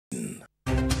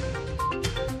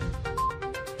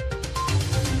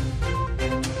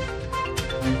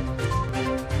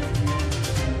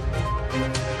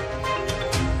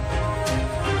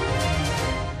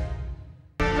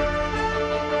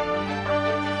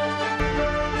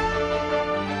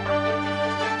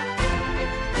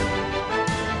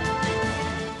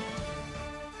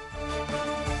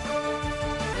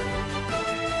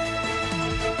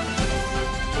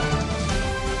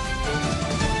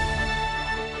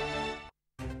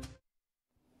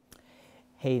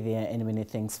Hey there, and many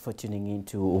thanks for tuning in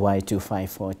to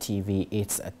Y254 TV.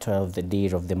 It's a 12th day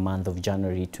of the month of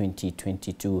January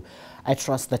 2022. I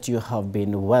trust that you have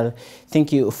been well.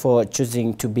 Thank you for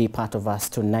choosing to be part of us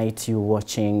tonight. You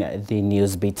watching the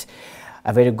news beat.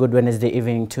 A very good Wednesday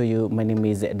evening to you. My name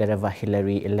is Ndereva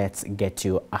Hillary. Let's get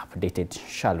you updated,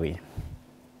 shall we?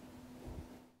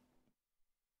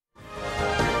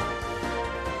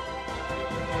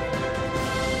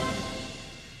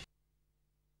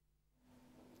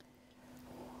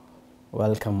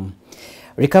 Welcome.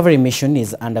 Recovery mission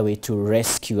is underway to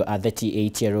rescue a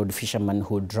 38-year-old fisherman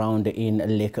who drowned in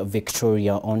Lake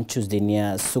Victoria on Tuesday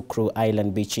near Sukru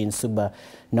Island Beach in Suba,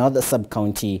 North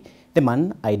Sub-County. The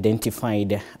man,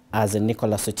 identified as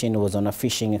Nicholas Otieno, was on a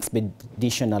fishing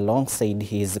expedition alongside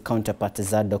his counterpart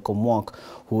Zadok Omwok,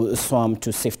 who swam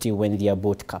to safety when their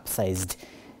boat capsized.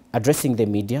 Addressing the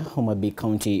media, Homa Bay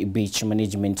County Beach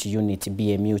Management Unit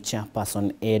BMU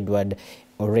chairperson Edward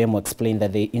Oremo explained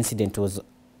that the incident was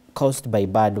caused by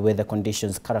bad weather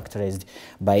conditions characterized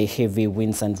by heavy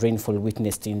winds and rainfall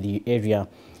witnessed in the area.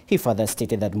 He further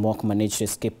stated that Mwok managed to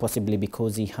escape possibly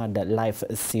because he had a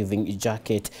life-saving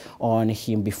jacket on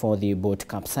him before the boat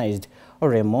capsized.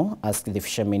 Oremo asked the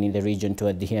fishermen in the region to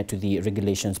adhere to the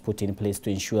regulations put in place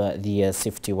to ensure their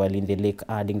safety while in the lake,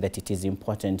 adding that it is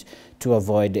important to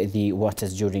avoid the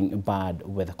waters during bad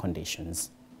weather conditions.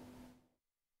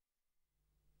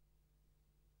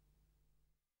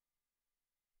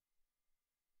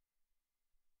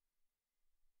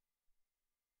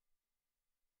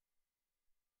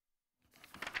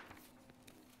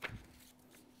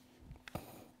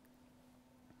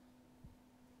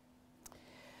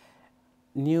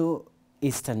 New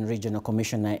Eastern Regional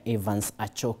Commissioner Evans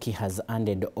Achoki has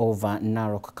handed over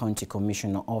Narok County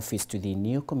Commissioner Office to the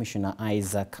new Commissioner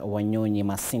Isaac Wanyonyi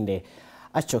Masinde.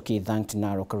 Achoki thanked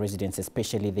Narok residents,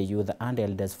 especially the youth and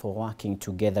elders, for working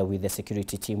together with the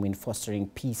security team in fostering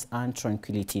peace and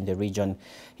tranquility in the region.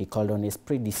 He called on his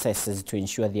predecessors to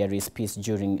ensure there is peace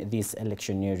during this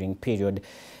electioneering period.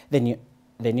 The new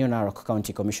Narok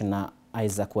County Commissioner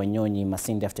Isaac Wanyonyi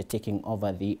Masinde, after taking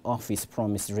over the office,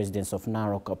 promised residents of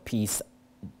Narok peace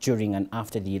during and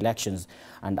after the elections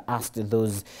and asked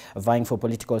those vying for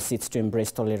political seats to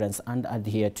embrace tolerance and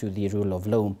adhere to the rule of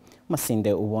law.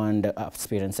 Masinde warned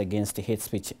aspirants against hate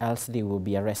speech, else they will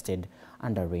be arrested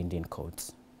and arraigned in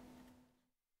courts.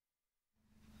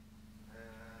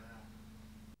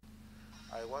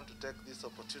 I want to take this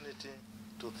opportunity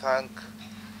to thank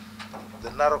the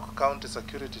Narok County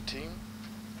security team,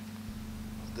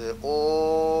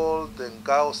 all the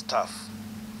Ngao staff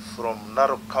from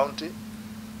Narok County,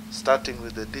 starting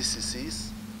with the DCCs,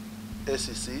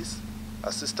 ACCs,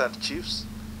 assistant chiefs,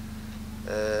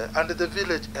 and the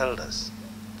village elders.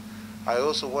 I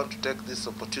also want to take this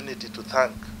opportunity to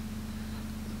thank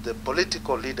the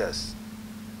political leaders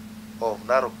of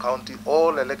Narok County,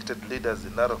 all elected leaders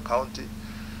in Narok County.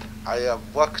 I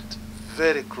have worked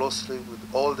very closely with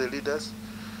all the leaders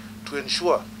to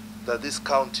ensure that this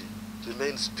county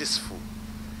remains peaceful.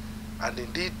 And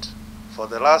indeed, for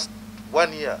the last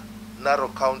 1 year,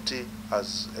 Narok County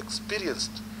has experienced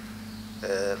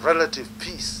relative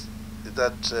peace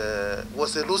that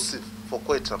was elusive for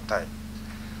quite some time.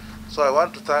 So I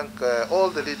want to thank all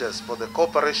the leaders for the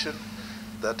cooperation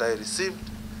that I received,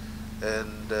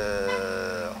 and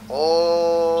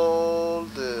all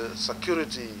the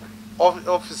security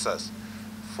officers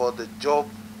for the job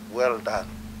well done.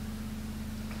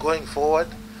 Going forward,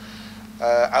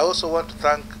 I also want to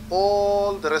thank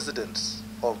all the residents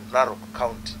of Narok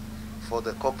County for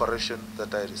the cooperation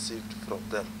that I received from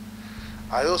them.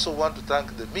 I also want to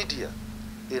thank the media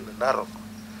in Narok.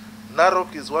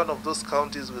 Narok is one of those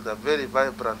counties with a very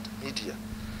vibrant media,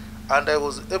 and I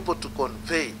was able to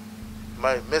convey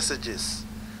my messages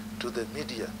to the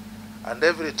media. And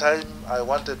every time I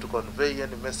wanted to convey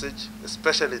any message,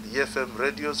 especially the FM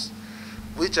radios,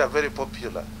 which are very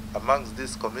popular amongst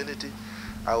this community,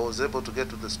 I was able to get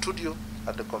to the studio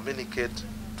and to communicate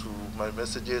to my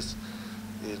messages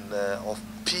of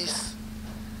peace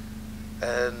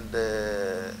and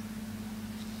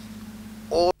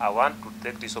all. I want to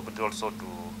take this opportunity also to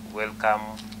welcome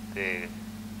the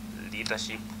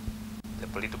leadership, the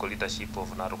political leadership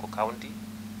of Narok County.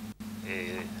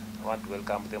 I want to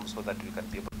welcome them so that we can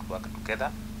be able to work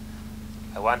together.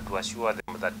 I want to assure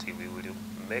them that we will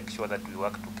make sure that we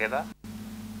work together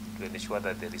to ensure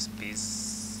that there is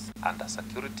peace and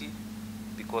security,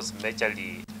 because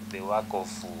majorly the work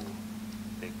of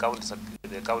the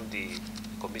county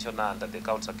commissioner and the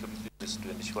county security is to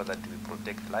ensure that we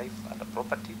protect life and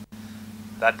property.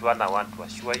 That one I want to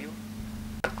assure you.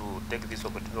 I want to take this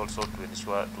opportunity also to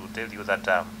ensure, to tell you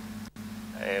that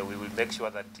we will make sure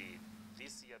that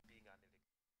this year being an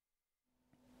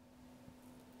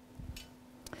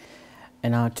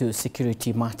And now to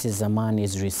security matters. A man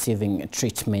is receiving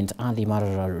treatment at the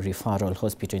Marara Referral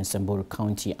Hospital in Samburu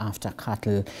County after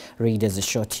cattle raiders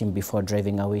shot him before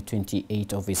driving away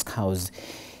 28 of his cows.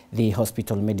 The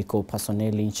hospital medical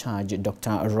personnel in charge,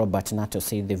 Dr. Robert Nato,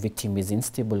 said the victim is in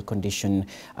stable condition,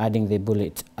 adding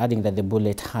that the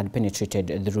bullet had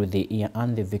penetrated through the ear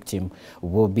and the victim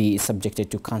will be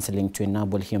subjected to counseling to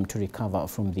enable him to recover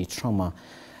from the trauma.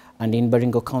 And in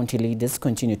Baringo County, leaders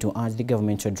continue to urge the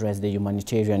government to address the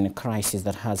humanitarian crisis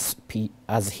that has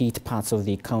hit parts of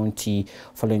the county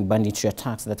following banditry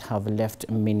attacks that have left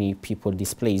many people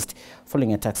displaced.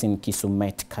 Following attacks in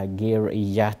Kisumet, Kagir,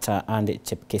 Yata and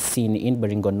Chepkesin in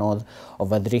Baringo North,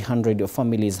 over 300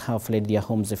 families have fled their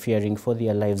homes fearing for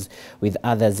their lives, with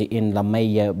others in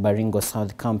Lamaya, Baringo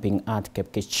South camping at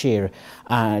Kepkechir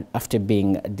after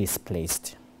being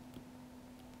displaced.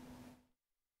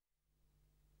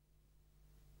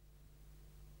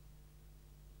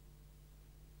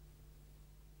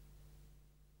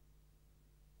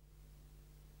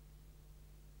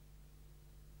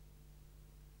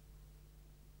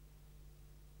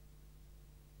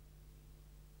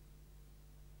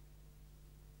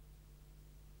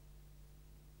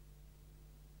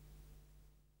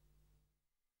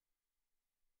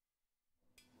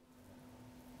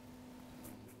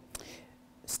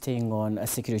 Staying on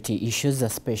security issues, a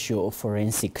special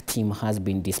forensic team has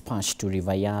been dispatched to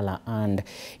River Yala and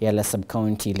Yala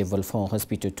Sub-County Level 4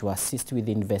 Hospital to assist with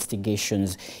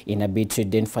investigations in a bid to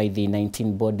identify the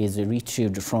 19 bodies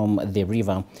retrieved from the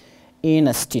river. In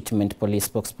a statement, police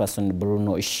spokesperson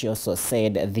Bruno Shioso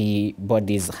said the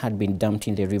bodies had been dumped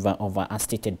in the river over a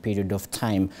stated period of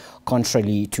time,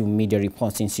 contrary to media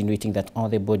reports insinuating that all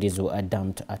the bodies were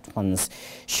dumped at once.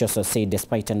 Shioso said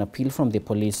despite an appeal from the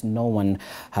police, no one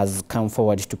has come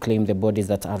forward to claim the bodies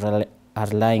that are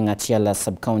lying at Yala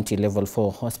Sub-County Level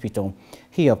 4 Hospital.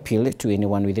 He appealed to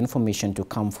anyone with information to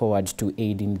come forward to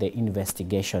aid in the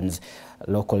investigations.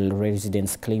 Local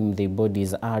residents claim the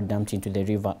bodies are dumped into the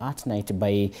river at night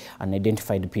by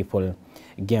unidentified people.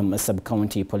 Game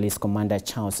Sub-County Police Commander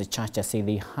Charles Chacha said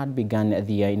they had begun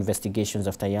their investigations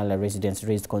after Yala residents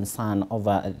raised concern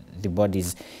over the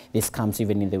bodies. This comes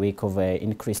even in the wake of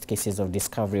increased cases of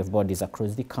discovery of bodies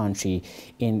across the country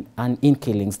in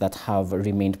killings that have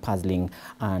remained puzzling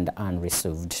and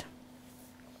unresolved.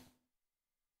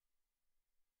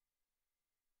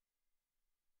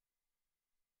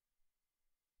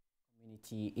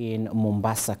 In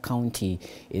Mombasa County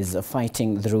is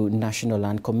fighting through National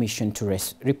Land Commission to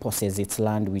repossess its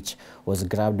land, which was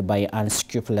grabbed by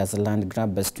unscrupulous land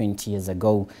grabbers 20 years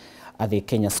ago. At the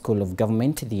Kenya School of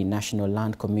Government, the National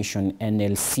Land Commission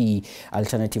NLC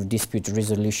Alternative Dispute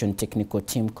Resolution Technical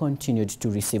Team continued to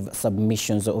receive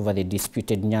submissions over the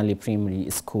disputed Nyali Primary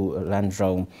School land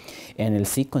row.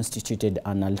 NLC constituted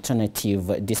an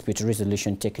Alternative Dispute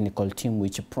Resolution Technical Team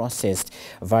which processed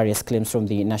various claims from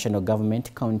the national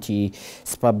government,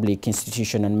 county's public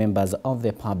institution and members of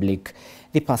the public.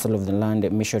 The parcel of the land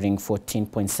measuring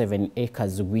 14.7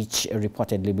 acres, which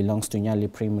reportedly belongs to Nyali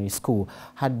Primary School,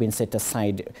 had been set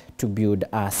aside to build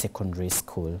a secondary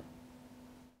school.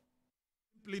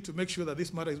 Simply to make sure that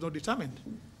this matter is not determined.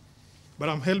 But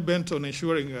I'm hell-bent on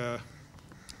ensuring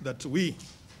that we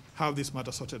have this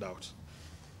matter sorted out.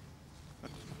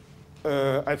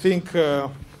 I think there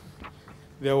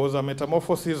was a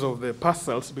metamorphosis of the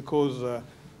parcels because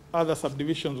other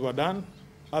subdivisions were done,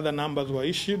 other numbers were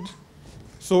issued.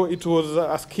 So it was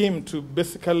a scheme to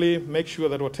basically make sure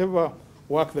that whatever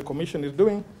work the commission is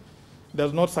doing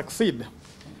does not succeed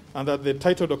and that the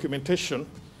title documentation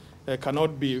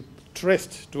cannot be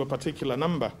traced to a particular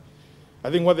number. I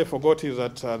think what they forgot is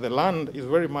that the land is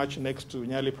very much next to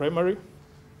Nyali Primary.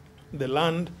 The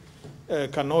land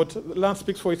land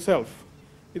speaks for itself.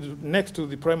 It's next to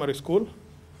the primary school.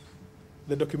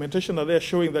 The documentation that they're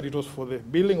showing that it was for the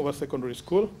building of a secondary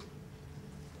school.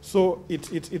 So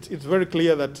it's very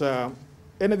clear that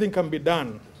anything can be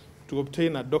done to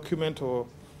obtain a document or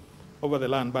over the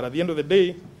land. But at the end of the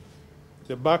day,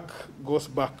 the buck goes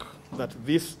back that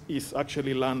this is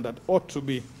actually land that ought to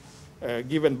be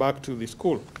given back to the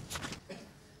school.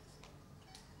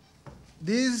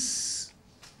 This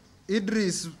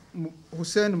Idris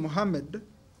Hussein Mohammed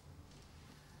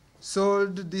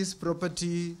sold this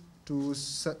property to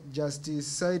Justice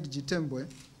Said Jitembwe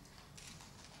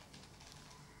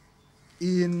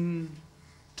in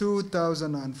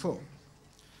 2004.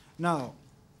 Now,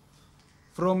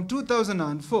 from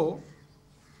 2004,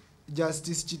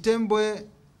 Justice Chitembwe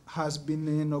has been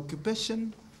in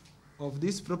occupation of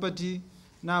this property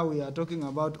now we are talking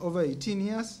about over 18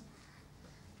 years,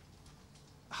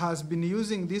 has been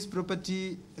using this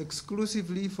property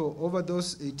exclusively for over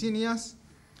those 18 years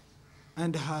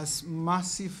and has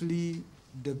massively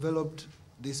developed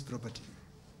this property.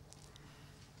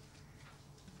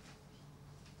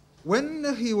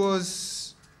 When he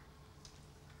was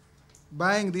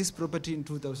buying this property in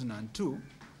 2002,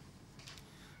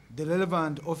 the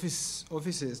relevant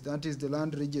offices, that is the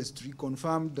land registry,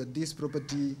 confirmed that this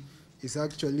property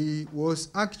was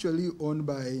actually owned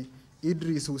by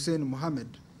Idris Hussein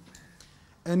Mohammed.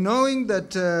 And knowing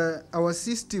that our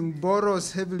system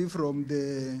borrows heavily from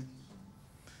the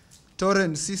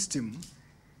torrent system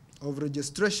of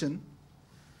registration,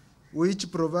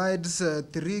 which provides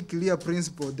three clear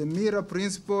principles: the mirror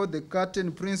principle, the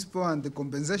curtain principle, and the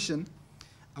compensation,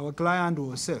 our client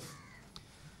was safe.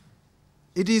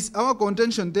 It is our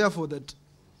contention, therefore, that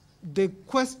the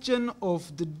question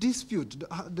of the dispute,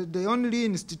 the only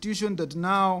institution that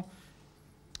now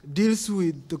deals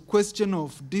with the question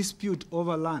of dispute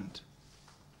over land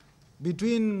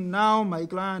between now my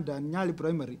client and Nyali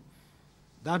Primary,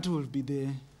 that will be the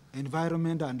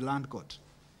Environment and Land Court.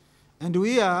 And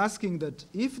we are asking that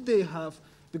if they have,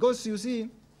 because you see,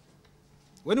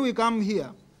 when we come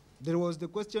here, there was the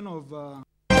question of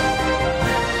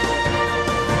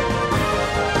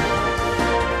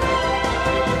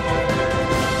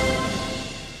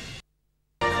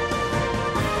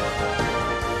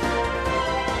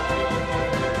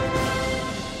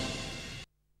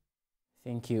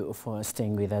Thank you for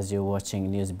staying with us. You're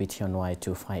watching Newsbeat on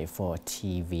Y254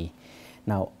 TV.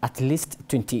 Now, at least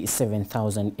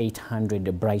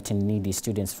 27,800 bright and needy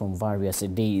students from various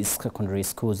day secondary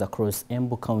schools across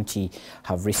Embu County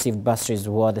have received bursaries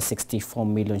worth 64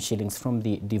 million shillings from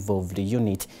the devolved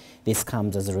unit. This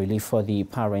comes as a relief for the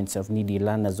parents of needy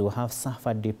learners who have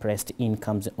suffered depressed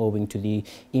incomes owing to the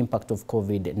impact of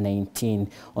COVID-19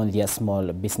 on their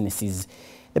small businesses.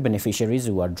 The beneficiaries,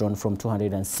 who are drawn from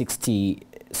 260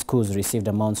 schools, received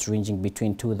amounts ranging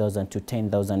between 2,000 to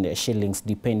 10,000 shillings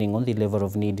depending on the level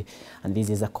of need, and this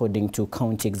is according to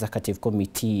County Executive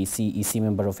Committee CEC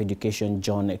member of Education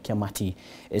John Kiamati.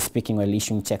 Speaking while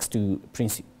issuing checks to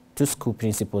school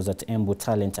principals at Embu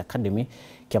Talent Academy,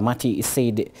 Kiamati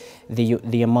said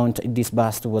the amount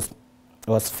disbursed was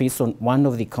phased on one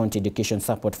of the County Education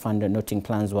Support Fund, noting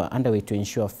plans were underway to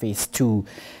ensure phase 2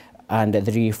 and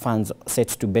 3 funds set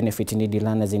to benefit needy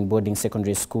learners in boarding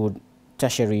secondary school,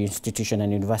 tertiary institution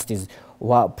and universities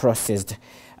were processed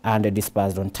and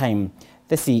disbursed on time.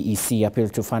 The CEC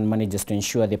appealed to fund managers to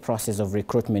ensure the process of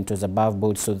recruitment was above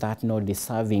board so that no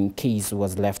deserving case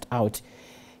was left out.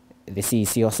 The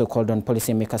CEC also called on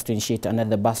policymakers to initiate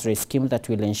another bursary scheme that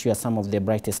will ensure some of the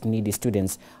brightest needy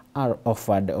students are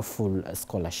offered full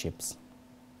scholarships.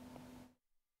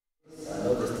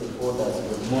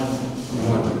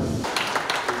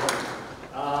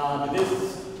 At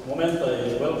this moment,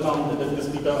 I welcome the Deputy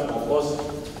Speaker, of course,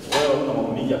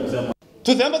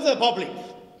 to the members of the public.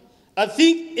 I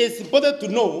think it's important to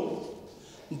know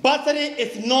bursary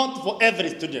is not for every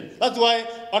student. That's why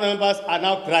our members are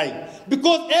now crying.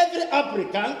 Because every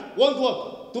applicant wants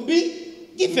what? To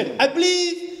be given. I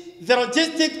believe the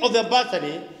logistics of the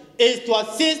bursary is to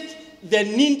assist the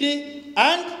needy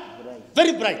and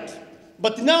very bright.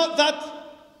 But now that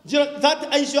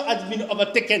issue has been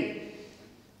overtaken.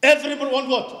 Everybody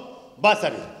wants what?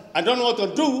 Bursary. I don't know what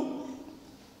to do,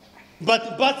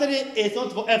 but bursary is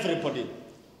not for everybody.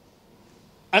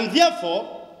 And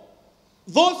therefore,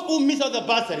 those who miss out the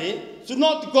bursary should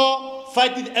not go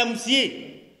fight with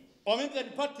MCA or maybe the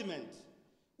department.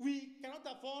 We cannot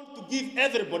afford to give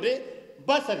everybody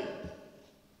bursary.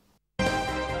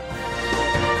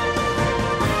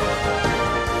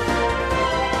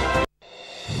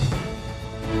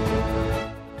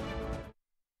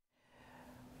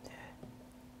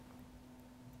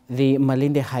 The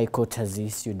Malindi High Court has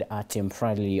issued a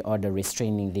temporary order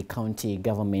restraining the county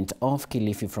government of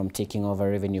Kilifi from taking over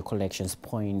revenue collections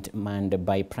point manned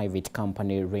by private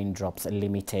company Raindrops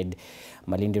Limited.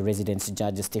 Malindi residents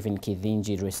Judge Stephen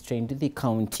Kithinji restrained the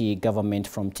county government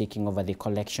from taking over the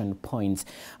collection points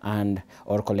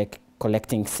or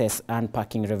collecting cess and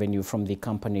parking revenue from the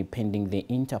company pending the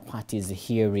inter-parties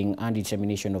hearing and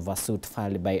determination of a suit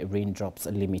filed by Raindrops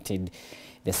Limited.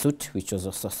 The suit, which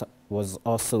was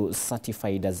also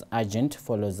certified as urgent,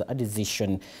 follows a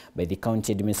decision by the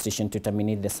county administration to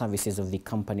terminate the services of the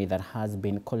company that has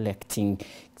been collecting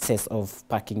excess of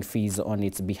parking fees on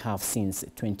its behalf since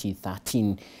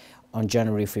 2013. On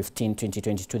January 15,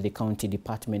 2022, the County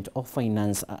Department of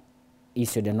Finance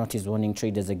issued a notice warning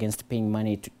traders against paying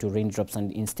money to raindrops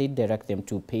and instead direct them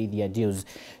to pay their dues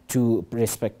to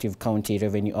respective county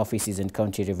revenue offices and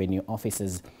county revenue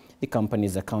officers. The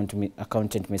company's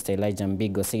accountant, Mr. Elijah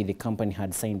Mbigo, said the company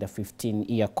had signed a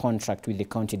 15-year contract with the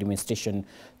county administration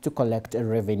to collect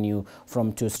revenue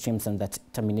from 2 streams and that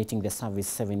terminating the service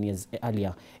 7 years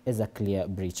earlier is a clear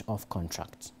breach of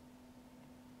contract.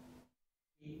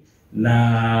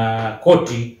 Na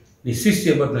koti ni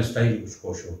sisi ambao tunastahili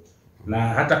kuchukua ushuru. Na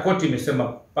hata koti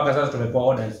imesema mpaka sasa tumepewa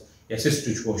orders ya sisi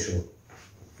tuchukue ushuru.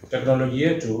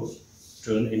 Teknolojia yetu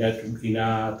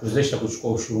inatuwezesha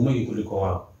kuchukua ushuru mwingi kuliko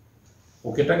wao.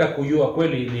 Ukitaka kujua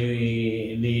kweli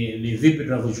ni vipi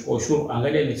tunavyochukua ushuru,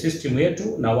 angalia ni system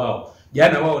yetu na wao.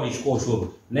 Jana wao walichukua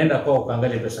ushuru. Nenda kwao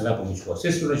kaangalia pesa ngapi wamechukua.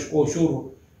 Sisi tunachukua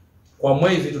ushuru kwa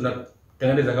mwezi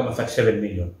tunatengeneza kama 37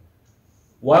 million.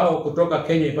 Wao kutoka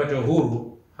Kenya ipate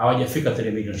uhuru hawajafika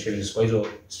 3 million shillings kwa hizo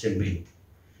stream mbili.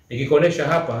 Nikikonesha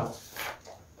hapa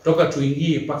toka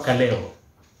tuingie mpaka leo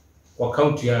kwa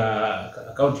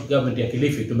county government ya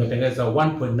Kilifi tumetengeneza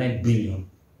 1.9 billion.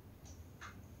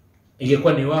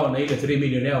 Ingekuwa ni wao na ile 3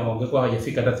 million yao wangekuwa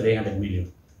hawajafika hata 300 million.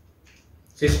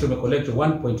 Sisi tumecollect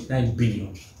 1.9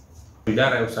 billion.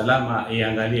 Idara ya usalama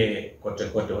iangalie kote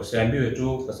kote, wasiambiwe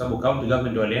tu kwa sababu county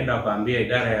government walienda wakaambia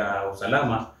idara ya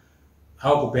usalama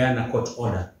hawakupeana court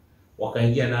order.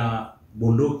 Wakaingia na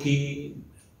bunduki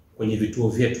kwenye vituo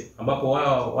vyetu ambapo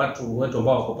wao watu wetu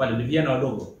ambao wako pale ni vijana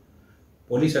wadogo.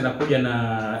 Polisi anakuja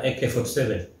na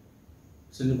AK47.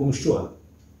 Sisi kumshtua.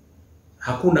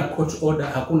 Hakuna court order,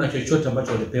 hakuna chochote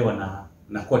ambacho walipewa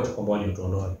na court kwamba waje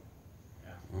tuondoe.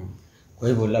 Kwa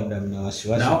hivyo labda mna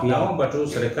wasiwasi pia. Naomba tu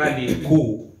serikali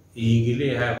kuu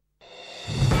iingilie haya.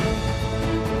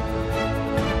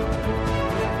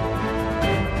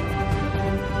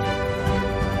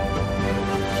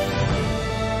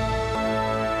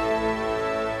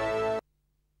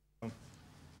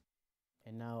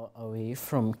 Now away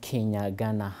from Kenya,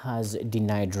 Ghana has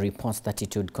denied reports that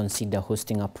it would consider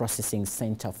hosting a processing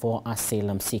center for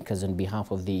asylum seekers on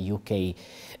behalf of the UK.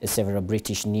 Several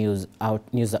British news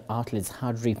outlets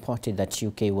had reported that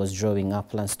UK was drawing up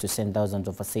plans to send thousands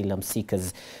of asylum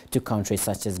seekers to countries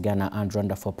such as Ghana and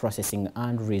Rwanda for processing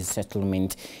and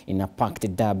resettlement in a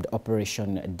pact dubbed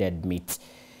Operation Dead Meat.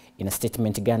 In a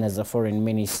statement, Ghana's foreign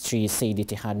ministry said it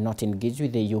had not engaged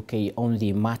with the UK on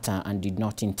the matter and did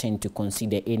not intend to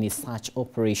consider any such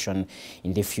operation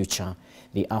in the future.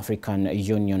 The African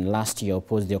Union last year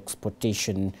opposed the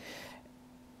exportation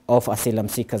of asylum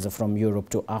seekers from Europe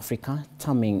to Africa,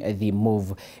 terming the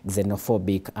move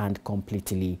xenophobic and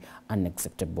completely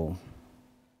unacceptable.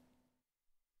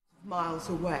 Miles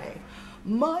away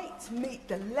might meet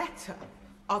the letter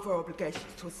of our obligations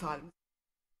to asylum.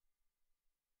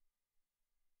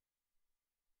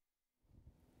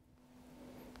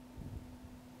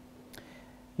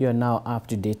 You are now up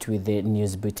to date with the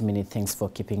news bulletin. Many thanks for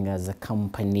keeping us a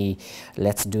company.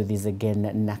 Let's do this again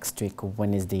next week,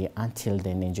 Wednesday. Until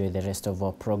then, enjoy the rest of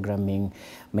our programming.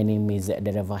 My name is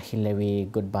Ndereva Hillary.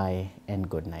 Goodbye and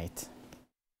good night.